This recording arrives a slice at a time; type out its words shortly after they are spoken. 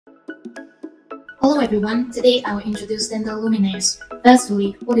Hello everyone, today I will introduce standard luminaires.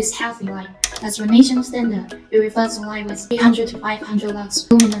 Firstly, what is healthy light? As for national standard, it refers to light with 300 to 500 lux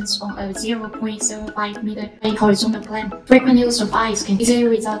luminance on a 0.75 meter horizontal plane. Frequent use of eyes can easily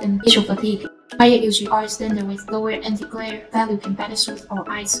result in visual fatigue. Higher UGR standard with lower anti-glare value can better suit our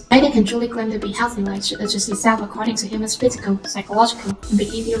eyes. Light that can truly claim to be healthy light should adjust itself according to humans' physical, psychological, and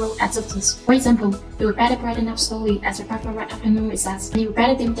behavioral activities. For example, it would better brighten up slowly as a prefer right afternoon recess, and it would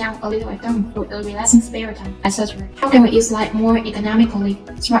better dim down a little at dawn for a relaxing spare time, etc. How can we use light more economically?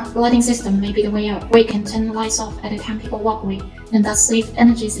 Smart lighting system may be the way out, where you can turn the lights off at the time people walk away, and thus save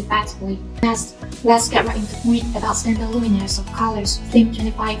energies effectively. Next, let's get right into the point about standard luminaires of colors, theme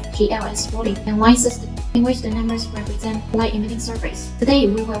 25, KLS40, and light system, in which the numbers represent light emitting surface. Today,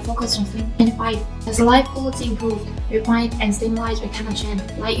 we will focus on theme 25. As light quality improved, refined and dim lights become a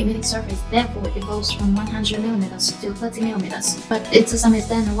trend. Light emitting surface therefore evolves from 100mm to 30mm. But to some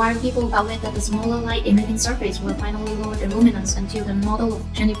extent, while people believe that the smaller light emitting surface will finally lower the luminance until the model of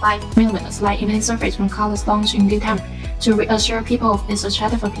 25mm light emitting surface from colors launched in due time, to reassure people of its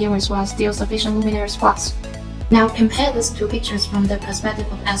attractive appearance while still sufficient luminaire flux. Now compare these two pictures from the perspective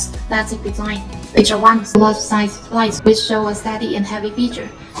of aesthetic design. Picture 1 is large-sized lights which show a steady and heavy feature,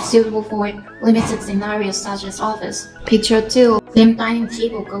 suitable for limited scenarios such as office. Picture 2, thin dining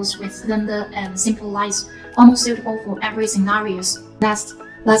table goes with slender and simple lights, almost suitable for every scenarios. Next,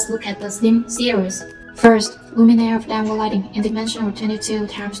 let's look at the theme series. First, luminaire of downward lighting in dimension of 22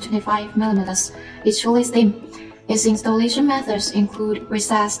 x 25mm. It's truly thin. Its installation methods include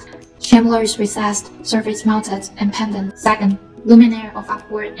recessed, chamblers recessed, surface mounted, and pendant. Second, luminaire of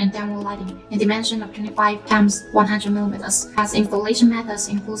upward and downward lighting in dimension of 25 x 100mm has installation methods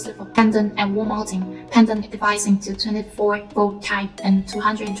inclusive of pendant and wall mounting, pendant devising to 24-volt type and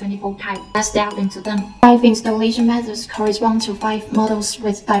 220-volt type. Let's delve into them. 5 installation methods correspond to 5 models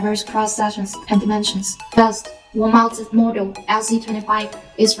with diverse cross sections and dimensions. First, wall-mounted model LC25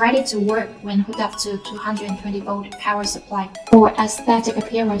 is ready to work when hooked up to 220-volt power supply. For aesthetic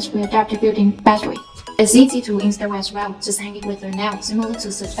appearance, we adapt a built-in battery. It's easy to install as well, just hanging with a nail, similar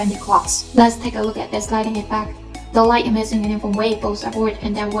to suspended clocks. Let's take a look at this lighting effect. The light emits in uniform way both upward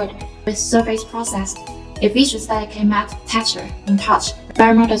and downward, with surface processed. It features delicate matte texture in touch,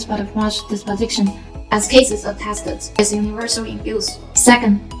 very modest but of much disposition. As cases attested, is universal in use.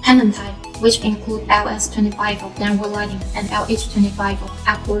 Second, pendant type, which include LS25 of downward lighting and LH25 of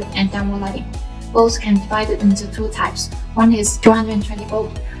upward and downward lighting. Both can be divided into 2 types. One is 220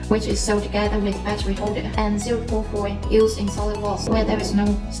 volt, which is sold together with battery holder, and 044 for use in solid walls where there is no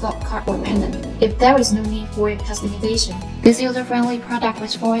stock cardboard pendant. If there is no need for customization, this user-friendly product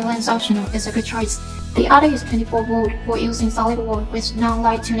with foil lens optional is a good choice. The other is 24 volt for use in solid wall with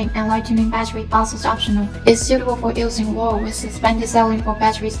non-light tuning and light tuning battery also is optional. It's suitable for use in wall with suspended ceiling for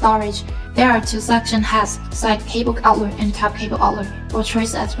battery storage. There are 2 suction heads, side cable outlet and top cable outlet, for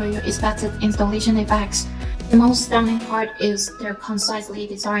choice as per your expected installation effects. The most stunning part is their concisely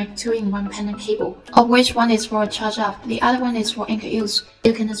designed 2-in-1 pendant cable, of which one is for charge up, the other one is for anchor use.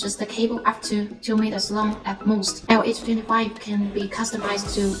 You can adjust the cable up to 2 meters long at most. LH25 can be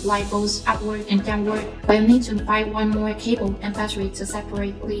customized to light both upward and downward, but you need to buy one more cable and battery to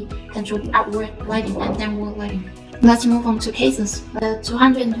separately control upward lighting and downward lighting. Let's move on to cases. The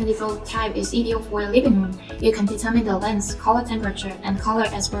 220-volt type is ideal for a living room. You can determine the lens, color temperature, and color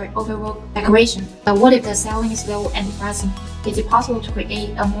as per overall decoration. But what if the ceiling is low and depressing? Is it possible to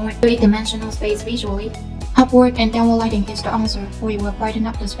create a more 3-dimensional space visually? Upward and downward lighting is the answer, for it will brighten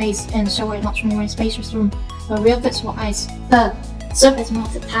up the space and show a much more spacious room, a real fit for eyes. Third, surface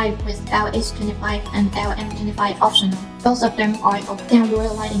mounted type with LH25 and LM25 optional. Both of them are of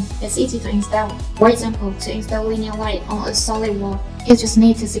downward lighting. It's easy to install. For example, to install linear light on a solid wall, you just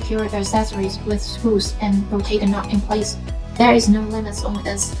need to secure the accessories with screws and rotate the knob in place. There is no limits on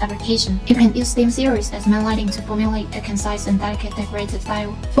its application. You can use theme series as main lighting to formulate a concise and delicate decorated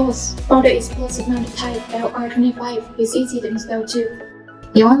style. Fourth, border explosive mounted type LR25 is easy to install too.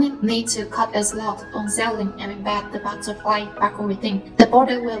 You only need to cut a slot on ceiling and embed the butterfly buckle within. The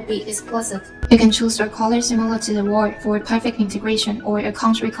border will be explicit. You can choose a color similar to the wall for perfect integration or a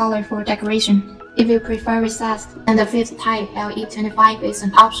country color for decoration, if you prefer recessed. And the fifth type, LE25, is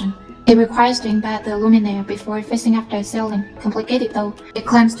an option. It requires to embed the luminaire before fixing up the ceiling. Complicated though, it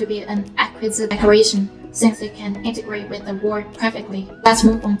claims to be an exquisite decoration, since it can integrate with the wall perfectly. Let's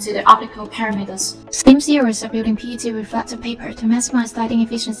move on to the optical parameters. Theme series are building PET reflective paper to maximize lighting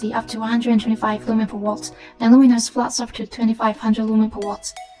efficiency up to 125 lumen per watt and luminous flux up to 2500 lumen per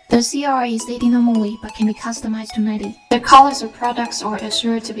watt. The CR is 80 normally, but can be customized to 90. The colors of products are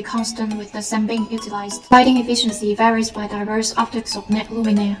assured to be constant with the same being utilized. Lighting efficiency varies by diverse optics of net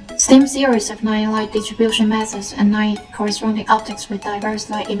luminaire. STEAM series have 9 light distribution methods and 9 corresponding optics with diverse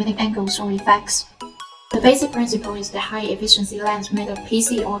light emitting angles or effects. The basic principle is the high-efficiency lens made of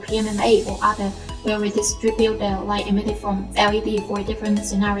PC or PMMA or other will redistribute the light emitted from LED for different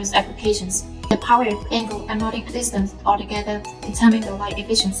scenarios applications. The power, angle, and mounting distance altogether determine the light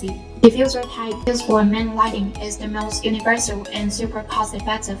efficiency. Diffuser type used for main lighting is the most universal and super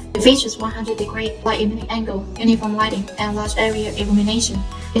cost-effective. It features 100-degree light emitting angle, uniform lighting, and large area illumination.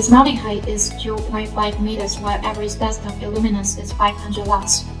 Its mounting height is 2.5 meters, while average desktop illuminance is 500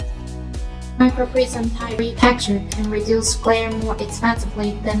 lux. Microprism type retexture can reduce glare more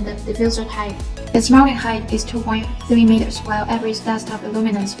expensively than the diffuser type. Its mounting height is 2.3 meters, while average desktop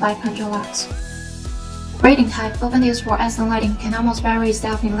illuminance 500 lux. Grating type, often used for accent lighting, can almost vary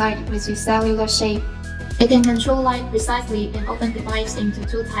itself in light with its cellular shape. It can control light precisely and often divides into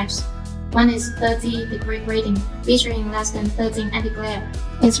 2 types. One is 30-degree grating, featuring less than 13 anti-glare.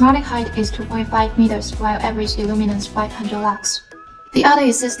 Its mounting height is 2.5 meters, while average illuminance 500 lux. The other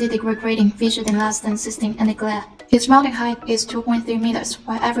is 60-degree grating, featured in less than 16 anti-glare. Its mounting height is 2.3 meters,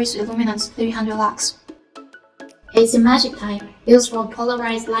 while average illuminance 300 lux. Asymmetric type, used for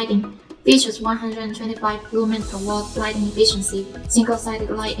polarized lighting, features 125 lumen per watt lighting efficiency, single-sided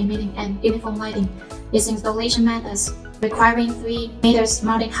light emitting, and uniform lighting. Its installation methods requiring 3 meters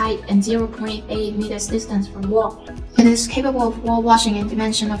mounting height and 0.8 meters distance from wall. It is capable of wall washing in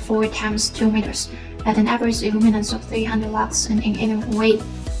dimension of 4 times 2 meters, at an average illuminance of 300 lux and in uniform weight.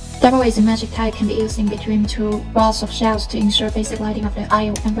 Double asymmetric type can be used in between 2 rows of shelves to ensure basic lighting of the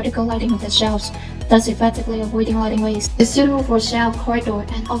aisle and vertical lighting of the shelves, thus effectively avoiding lighting waste. It's suitable for shelf, corridor,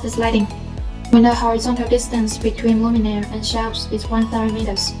 and office lighting. When the horizontal distance between luminaire and shelves is 1,000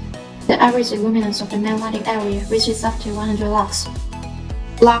 meters, the average illuminance of the main lighting area reaches up to 100 lux.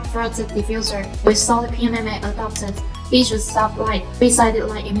 Block-throated diffuser with solid PMMA adopted, features soft light, 3-sided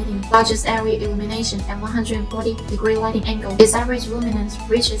light emitting, largest area illumination, and 140-degree lighting angle. Its average luminance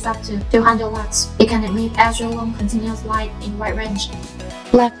reaches up to 200 lux. It can emit ultra-long continuous light in wide range.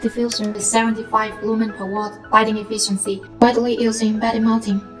 Black diffuser with 75 lumen per watt lighting efficiency, widely used in bedding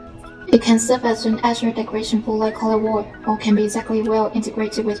mounting. It can serve as an extra decoration for light color wall, or can be exactly well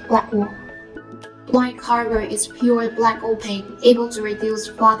integrated with black wall. Blind cover is pure black opaque, able to reduce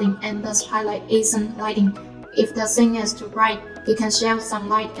flooding and thus highlight accent lighting. If the scene is too bright, it can shed some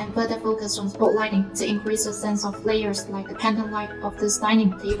light and further focus on spot lighting to increase the sense of layers like the pendant light of this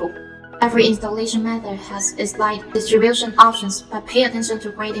dining table. Every installation method has its light distribution options, but pay attention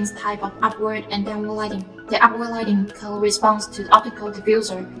to grading's type of upward and downward lighting. The upward lighting corresponds to the optical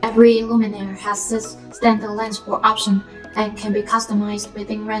diffuser. Every luminaire has 6 standard lens for option and can be customized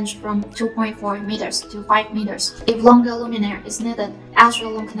within range from 2.4 meters to 5 meters. If longer luminaire is needed,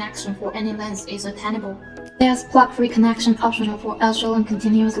 ultra-long connection for any lens is attainable. There's plug-free connection optional for ultra-long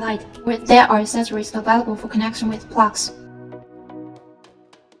continuous light, where there are accessories available for connection with plugs.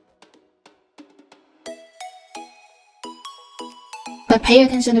 But pay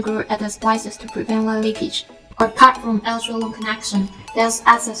attention to glue at the splices to prevent light leakage. Apart from ultra-long connection, there's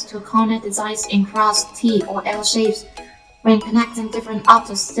access to corner designs in cross, T, or L shapes. When connecting different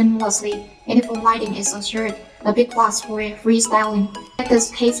optics seamlessly, uniform lighting is assured, a big plus for freestyling. In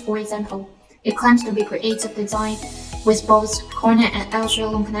this case, for example, it claims to be creative design with both corner and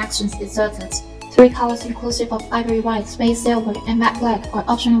ultra-long connections inserted. 3 colors inclusive of ivory white, space silver, and matte black are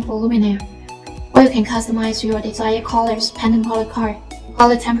optional for luminaire. Or you can customize your desired colors, pendant color card.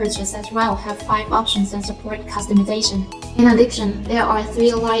 Color temperatures as well have 5 options and support customization. In addition, there are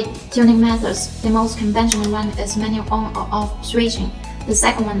 3 light tuning methods. The most conventional one is manual on or off switching. The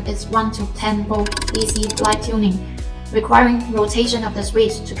second one is 1 to 10 volt DC light tuning, requiring rotation of the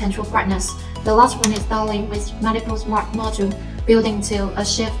switch to control brightness. The last one is dolly with multiple smart module, building to a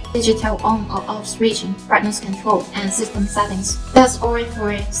shift digital on or off switching, brightness control, and system settings. That's all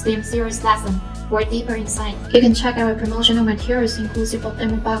for STEAM series lesson. For deeper insight, you can check our promotional materials inclusive of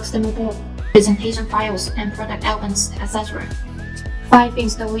demo box, demo board, presentation files, and product albums, etc. 5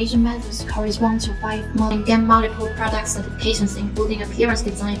 installation methods correspond to 5 model and gain multiple product certifications including appearance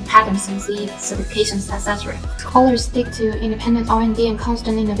design, patterns, and CE certifications, etc. Scholars stick to independent R&D and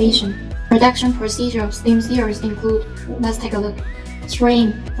constant innovation. Production procedure of STEAM series include, let's take a look,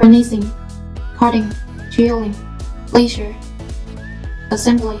 spraying, furnace, cutting, drilling, laser,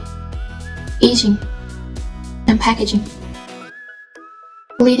 assembly, etching, and packaging.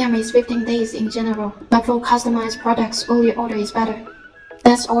 Lead time is 15 days in general, but for customized products, early order is better.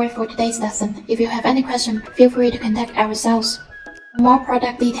 That's all for today's lesson. If you have any question, feel free to contact our sales. For more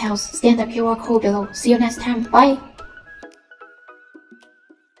product details, scan the QR code below. See you next time. Bye!